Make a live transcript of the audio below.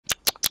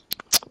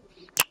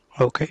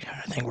Okay,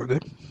 I think we're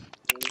good.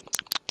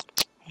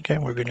 Okay,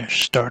 we're gonna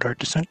start our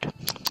descent.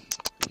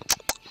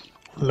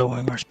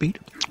 Lowering our speed.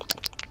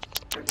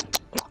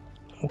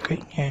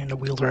 Okay, and the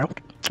wheels are out.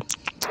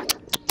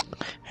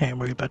 And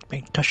we're about to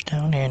make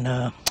touchdown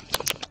in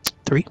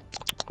 3,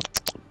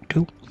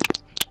 2,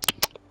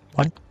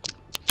 1.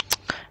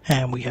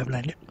 And we have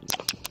landed.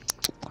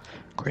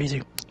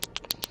 Crazy.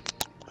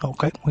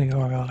 Okay, we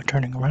are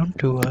turning around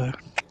to air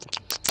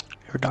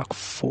dock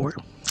 4.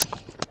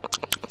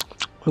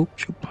 Oh,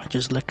 shoot, I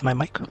just left my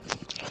mic. There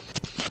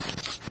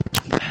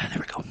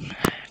we go.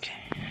 Okay.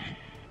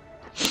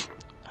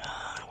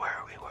 Where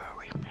are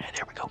we?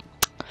 There we go.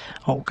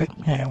 Okay,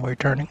 and we're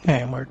turning,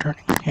 and we're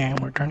turning, and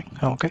we're turning.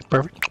 Okay,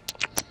 perfect.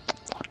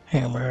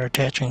 And we're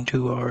attaching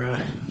to our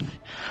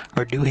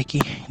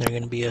doohickey. They're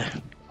going to be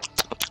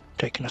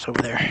taking us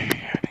over there.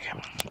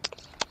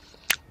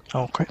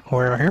 Okay,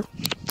 we're here.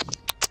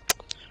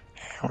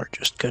 And we're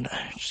just gonna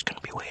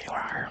be waiting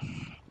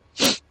around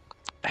here.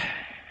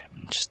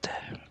 Just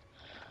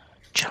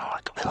chill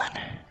like a villain,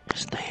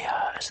 as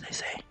they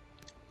say.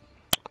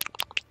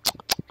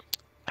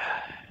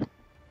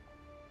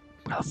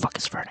 Where the fuck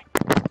is Fernie?